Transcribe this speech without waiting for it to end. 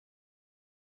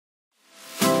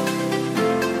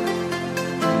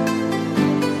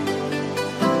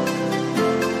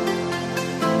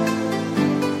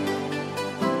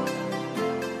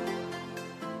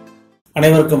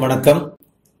அனைவருக்கும் வணக்கம்.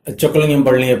 Chokkalingam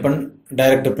Palaniappan,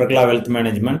 Director Prakala Wealth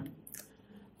Management.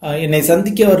 என்னை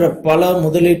சந்திக்க வர்ற பல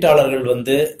முதலீட்டாளர்கள்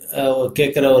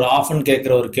கேட்குற ஒரு ஆஃபன்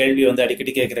கேட்குற ஒரு கேள்வி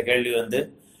அடிக்கடி கேட்குற கேள்வி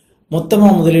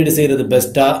மொத்தமாக முதலீடு செய்கிறது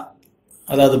பெஸ்ட்டா,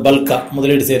 அதாவது பல்கா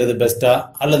முதலீடு செய்கிறது பெஸ்ட்டா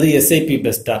அல்லது எஸ்ஐபி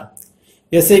பெஸ்ட்டா?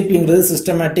 எஸ்ஐபிங்கிறது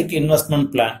சிஸ்டமேட்டிக் இன்வெஸ்ட்மெண்ட்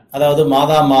பிளான், அதாவது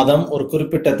மாதம் ஒரு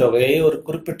குறிப்பிட்ட தொகையை ஒரு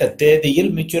குறிப்பிட்ட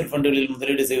தேதியில் மியூச்சுவல் ஃபண்டுகளில்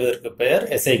முதலீடு செய்வதற்கு பெயர்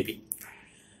எஸ்ஐபி.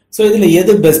 ஸோ இதில்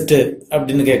எது பெஸ்ட்டு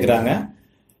அப்படின்னு கேட்குறாங்க.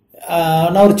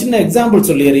 நான் ஒரு சின்ன எக்ஸாம்பிள்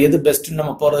சொல்லிடுறேன் எது பெஸ்ட்டுன்னு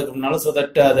நம்ம போகிறதுக்கு முன்னால், ஸோ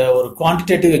தட் அதை ஒரு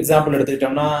குவான்டிடேட்டிவ் எக்ஸாம்பிள்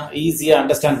எடுத்துக்கிட்டோம்னா ஈஸியாக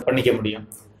அண்டர்ஸ்டாண்ட் பண்ணிக்க முடியும்.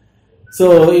 ஸோ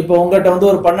இப்போ உங்கள்கிட்ட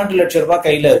ஒரு 12 லட்சம் ரூபாய்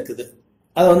கையில் இருக்குது.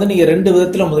 அதை நீங்கள் 2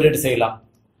 விதத்தில் முதலீடு செய்யலாம்.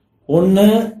 ஒன்று,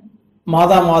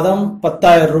 மாதம்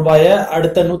 10,000 ரூபாயை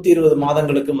அடுத்த 120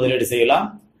 மாதங்களுக்கு முதலீடு செய்யலாம்.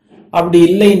 அப்படி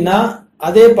இல்லைன்னா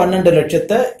அதே 12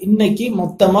 லட்சத்தை இன்னைக்கு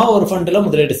மொத்தமாக ஒரு ஃபண்டில்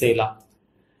முதலீடு செய்யலாம்.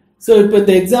 ஸோ இப்போ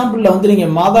இந்த எக்ஸாம்பிளில்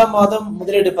நீங்கள் மாதம்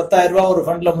முதலீடு 10,000 ரூபாய் ஒரு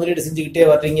ஃபண்டில் முதலீடு செஞ்சுக்கிட்டே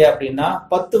வர்றீங்க அப்படின்னா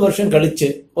 10 வருஷம் கழிச்சு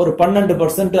ஒரு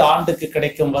 12% ஆண்டுக்கு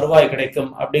கிடைக்கும் வருவாய் கிடைக்கும்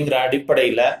அப்படிங்கிற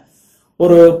அடிப்படையில்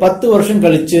ஒரு 10 வருஷம்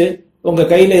கழிச்சு உங்கள்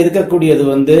கையில் இருக்கக்கூடியது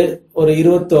ஒரு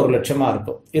 21 லட்சமா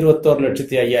இருக்கும்.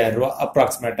 21,05,000 ரூபாய்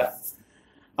அப்ராக்சிமேட்டா.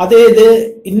 அதே இது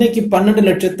இன்னைக்கு 12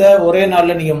 லட்சத்தை ஒரே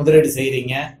நாளில் நீங்கள் முதலீடு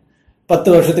செய்கிறீங்க, 10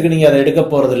 வருஷத்துக்கு நீங்கள் அதை எடுக்க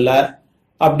போறதில்ல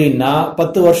அப்படின்னா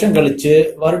 10 வருஷம் கழிச்சு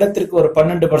வருடத்திற்கு ஒரு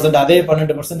 12%, அதே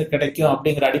 12% கிடைக்கும்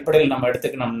அப்படிங்கிற அடிப்படையில் நம்ம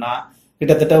எடுத்துக்கணும்னா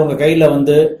கிட்டத்தட்ட உங்க கையில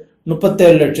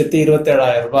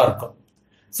 37,27,000 ரூபாய் இருக்கும்.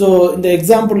 ஸோ இந்த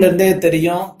எக்ஸாம்பிள்ல இருந்தே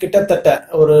தெரியும், கிட்டத்தட்ட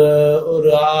ஒரு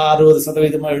 60%,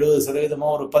 70%,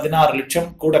 ஒரு 16 லட்சம்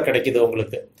கூட கிடைக்குது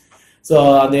உங்களுக்கு. ஸோ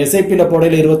அந்த எஸ்ஐபியில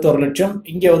போடையில 21 லட்சம்,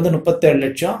 இங்க 37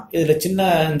 லட்சம். இதுல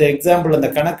சின்ன இந்த எக்ஸாம்பிள்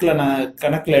அந்த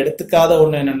கணக்குல எடுத்துக்காத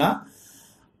ஒண்ணு என்னன்னா,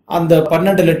 அந்த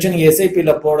 12 லட்சம் நீங்க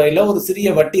எஸ்ஐபியில போடையில ஒரு சிறிய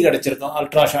வட்டி கிடைச்சிருக்கும்.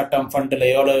 அல்ட்ரா ஷார்ட் டேர்ம்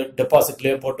ஃபண்ட்லயோ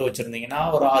டெபாசிட்லயோ போட்டு வச்சிருந்தீங்கன்னா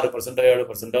ஒரு 6%,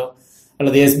 7%,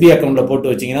 அல்லது எஸ்பி அக்கௌண்ட்ல போட்டு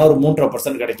வச்சீங்கன்னா ஒரு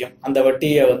 3% கிடைக்கும். அந்த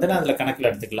வட்டியை நான் அதுல கணக்குல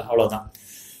எடுத்துக்கலாம், அவ்வளவுதான்.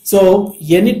 ஸோ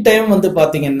எனி டைம்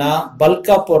பாத்தீங்கன்னா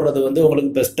பல்கா போடுறது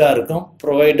உங்களுக்கு பெஸ்டா இருக்கும்,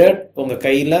 ப்ரொவைடட் உங்க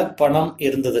கையில பணம்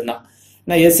இருந்ததுன்னா.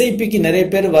 எஸ்ஐபிக்கு நிறைய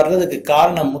பேர் வர்றதுக்கு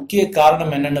முக்கிய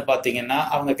காரணம் என்னன்னு பாத்தீங்கன்னா,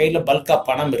 அவங்க கையில பல்கா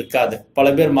பணம் இருக்காது. பல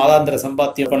பேர் மாதாந்திர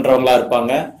சம்பாத்தியம் பண்றவங்களா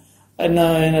இருப்பாங்க,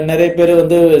 நிறைய பேர்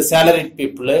சேலரி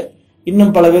பீப்புள்,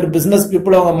 இன்னும் பல பேர் பிசினஸ்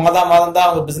பீப்புள். அவங்க மாதம் தான்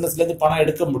அவங்க பிசினஸ்ல இருந்து பணம்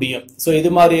எடுக்க முடியும். ஸோ இது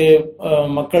மாதிரி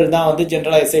மக்கள் தான்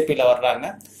ஜென்ரலா எஸ்ஐபியில வர்றாங்க.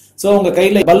 ஸோ உங்க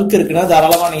கையில பல்க் இருக்குன்னா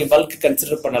தாராளமா நீங்க பல்க்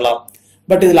கன்சிடர் பண்ணலாம்.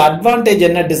 பட் இதுல அட்வான்டேஜ்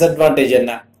என்ன, டிஸ்அட்வான்டேஜ்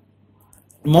என்ன?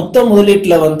 மொத்த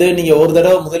முதலீட்டுல நீங்க ஒரு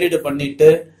தடவை முதலீடு பண்ணிட்டு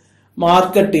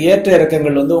மார்க்கெட் ஏற்ற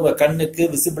இறக்கங்கள் உங்க கண்ணுக்கு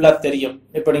விசிபிளா தெரியும்.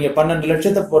 இப்ப நீங்க 12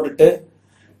 லட்சத்தை போட்டுட்டு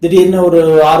திடீர்னு ஒரு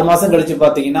 6 மாசம் கழிச்சு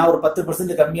பாத்தீங்கன்னா ஒரு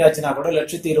 10% கம்மியாச்சுன்னா கூட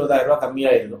 1,20,000 ரூபாய்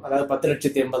கம்மியாயிருக்கும். அதாவது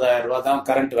 10,80,000 ரூபாய் தான்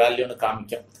கரண்ட் வேல்யூன்னு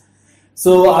காமிக்கும்.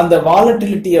 சோ அந்த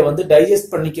வாலட்டிலிட்டியை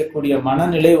டைஜஸ்ட் பண்ணிக்கக்கூடிய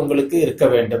மனநிலை உங்களுக்கு இருக்க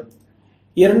வேண்டும்.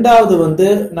 இரண்டாவது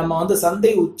நம்ம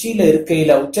சந்தை உச்சத்துல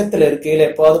இருக்கையில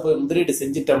எப்பாவது போய் முதலீடு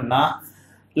செஞ்சிட்டோம்னா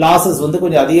லாசஸ்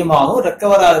கொஞ்சம் அதிகமாகும்,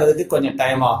 ரெக்கவர் ஆகுறதுக்கு கொஞ்சம்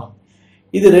டைம் ஆகும்.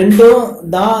 இது ரெண்டும்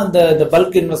தான் இந்த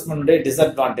பல்க் இன்வெஸ்ட்மெண்ட்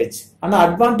டிஸ்அட்வான்டேஜ். ஆனா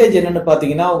அட்வான்டேஜ் என்னன்னு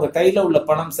பாத்தீங்கன்னா, உங்க கையில உள்ள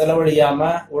பணம்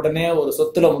செலவழியாம உடனே ஒரு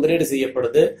சொத்துல முதலீடு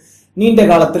செய்யப்படுது. நீண்ட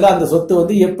காலத்துல அந்த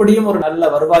சொத்து எப்படியும் ஒரு நல்ல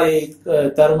வருவாயை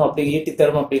தரும், ஈட்டி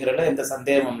தரும் அப்படிங்கறதுல எந்த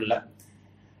சந்தேகமும் இல்லை.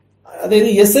 அதே இது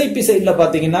எஸ்ஐபி சைட்ல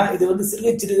பாத்தீங்கன்னா இது சிறிய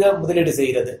சிறிய முதலீடு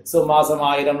செய்யறது. ஸோ மாசம்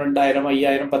 1000, 2000,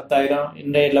 5000, 10,000,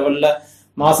 இன்றைய லெவல்ல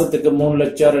மாசத்துக்கு 3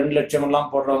 லட்சம், 2 லட்சம் எல்லாம்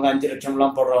போடுறவங்க, 5 லட்சம்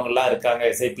எல்லாம் போடுறவங்க எல்லாம் இருக்காங்க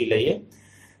எஸ்ஐபிலேயே.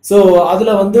 ஸோ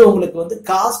அதுல உங்களுக்கு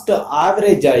காஸ்ட்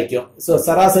ஆவரேஜ் ஆகிக்கும். ஸோ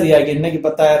சராசரி ஆகி இன்னைக்கு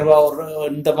 10,000 ரூபாய்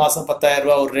இந்த மாசம் 10,000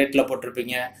 ரூபாய் ஒரு ரேட்ல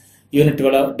போட்டிருப்பீங்க, யூனிட்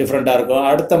விலை டிஃப்ரெண்டா இருக்கும்.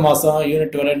 அடுத்த மாசம்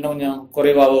யூனிட் விலை இன்னும் கொஞ்சம்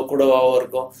குறைவாவோ கூடவாவோ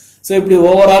இருக்கும். ஸோ இப்படி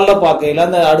ஓவரால்ல பார்க்கையில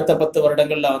அந்த அடுத்த 10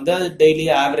 வருடங்கள்ல அது டெய்லி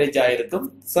ஆவரேஜ் ஆயிருக்கும்.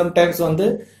 சம்டைம்ஸ்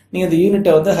நீங்க இந்த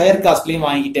யூனிட்டை ஹையர் காஸ்ட்லயும்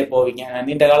வாங்கிட்டே போவீங்க.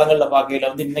 நீண்ட காலங்களில்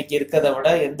பார்க்கையில இன்னைக்கு இருக்கிறத விட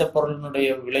எந்த பொருளினுடைய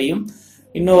விலையும்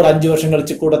இன்னும் ஒரு 5 வருஷம்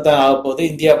கழிச்சு கூடத்தான் ஆக போகுது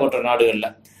இந்தியா போன்ற நாடுகள்ல.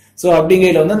 ஸோ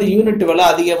அப்படிங்கையில அந்த யூனிட் விலை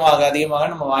அதிகமாக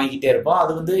நம்ம வாங்கிட்டே இருப்போம்.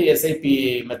 அது எஸ்ஐபி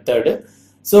மெத்தடு.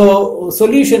 ஸோ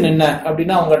சொல்யூஷன் என்ன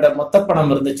அப்படின்னா, உங்கள்கிட்ட மொத்த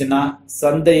பணம் இருந்துச்சுன்னா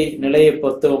சந்தை நிலையை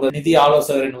பொறுத்து உங்க நிதி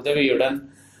ஆலோசகரின் உதவியுடன்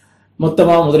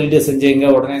மொத்தமா முதலீடு செஞ்சீங்க,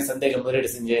 உடனே சந்தையில முதலீடு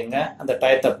செஞ்சீங்க. அந்த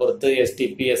டயத்தை பொறுத்து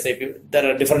எஸ்டிபி, எஸ்ஐபி,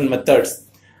 டிஃபரெண்ட் மெத்தட்ஸ்,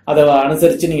 அதை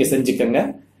அனுசரிச்சு நீங்க செஞ்சுக்கோங்க.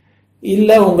 இல்ல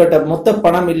உங்கள்கிட்ட மொத்த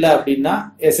பணம் இல்லை அப்படின்னா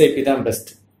எஸ்ஐபி தான்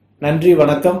பெஸ்ட். நன்றி,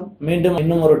 வணக்கம். மீண்டும்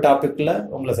இன்னும் ஒரு டாபிக்ல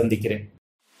உங்களை சந்திக்கிறேன்.